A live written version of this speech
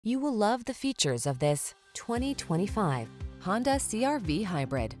You will love the features of this 2025 Honda CR-V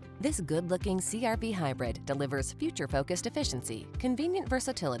Hybrid. This good-looking CR-V Hybrid delivers future-focused efficiency, convenient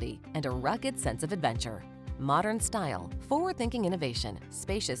versatility, and a rugged sense of adventure. Modern style, forward-thinking innovation,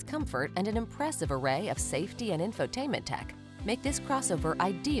 spacious comfort, and an impressive array of safety and infotainment tech make this crossover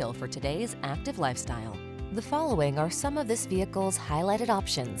ideal for today's active lifestyle. The following are some of this vehicle's highlighted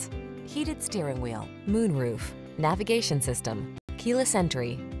options: heated steering wheel, moonroof, navigation system, keyless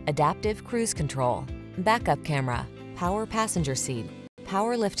entry, adaptive cruise control, backup camera, power passenger seat,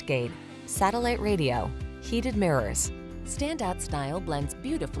 power liftgate, satellite radio, heated mirrors. Standout style blends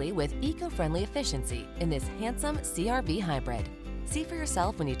beautifully with eco-friendly efficiency in this handsome CR-V Hybrid. See for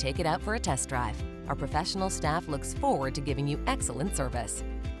yourself when you take it out for a test drive. Our professional staff looks forward to giving you excellent service.